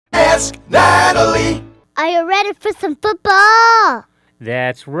Ask Natalie. Are you ready for some football?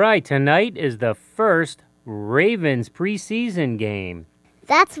 That's right. Tonight is the first Ravens preseason game.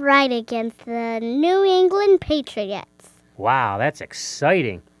 That's right, against the New England Patriots. Wow, that's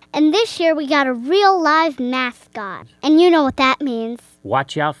exciting. And this year we got a real live mascot. And you know what that means.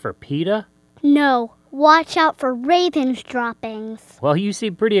 Watch out for PETA? No, watch out for Ravens droppings. Well, you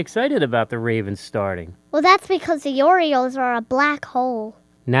seem pretty excited about the Ravens starting. Well, that's because the Orioles are a black hole.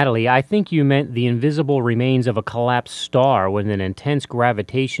 Natalie, I think you meant the invisible remains of a collapsed star with an intense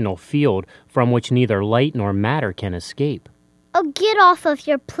gravitational field from which neither light nor matter can escape. Oh, get off of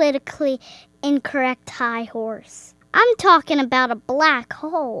your politically incorrect high horse. I'm talking about a black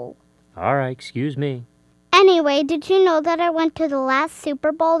hole. All right, excuse me. Anyway, did you know that I went to the last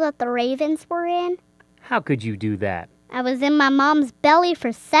Super Bowl that the Ravens were in? How could you do that? I was in my mom's belly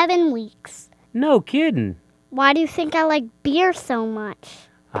for 7 weeks. No kidding. Why do you think I like beer so much?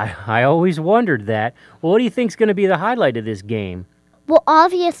 I always wondered that. Well, what do you think's going to be the highlight of this game? Well,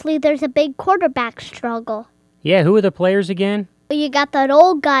 obviously there's a big quarterback struggle. Yeah, who are the players again? Well, you got that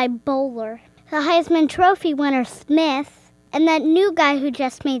old guy, Bowler, the Heisman Trophy winner, Smith, and that new guy who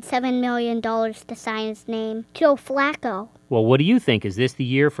just made $7 million to sign his name, Joe Flacco. Well, what do you think? Is this the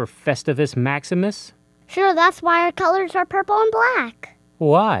year for Festivus Maximus? Sure, that's why our colors are purple and black.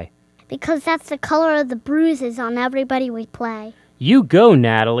 Why? Because that's the color of the bruises on everybody we play. You go,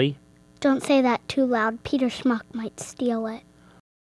 Natalie. Don't say that too loud. Peter Schmuck might steal it.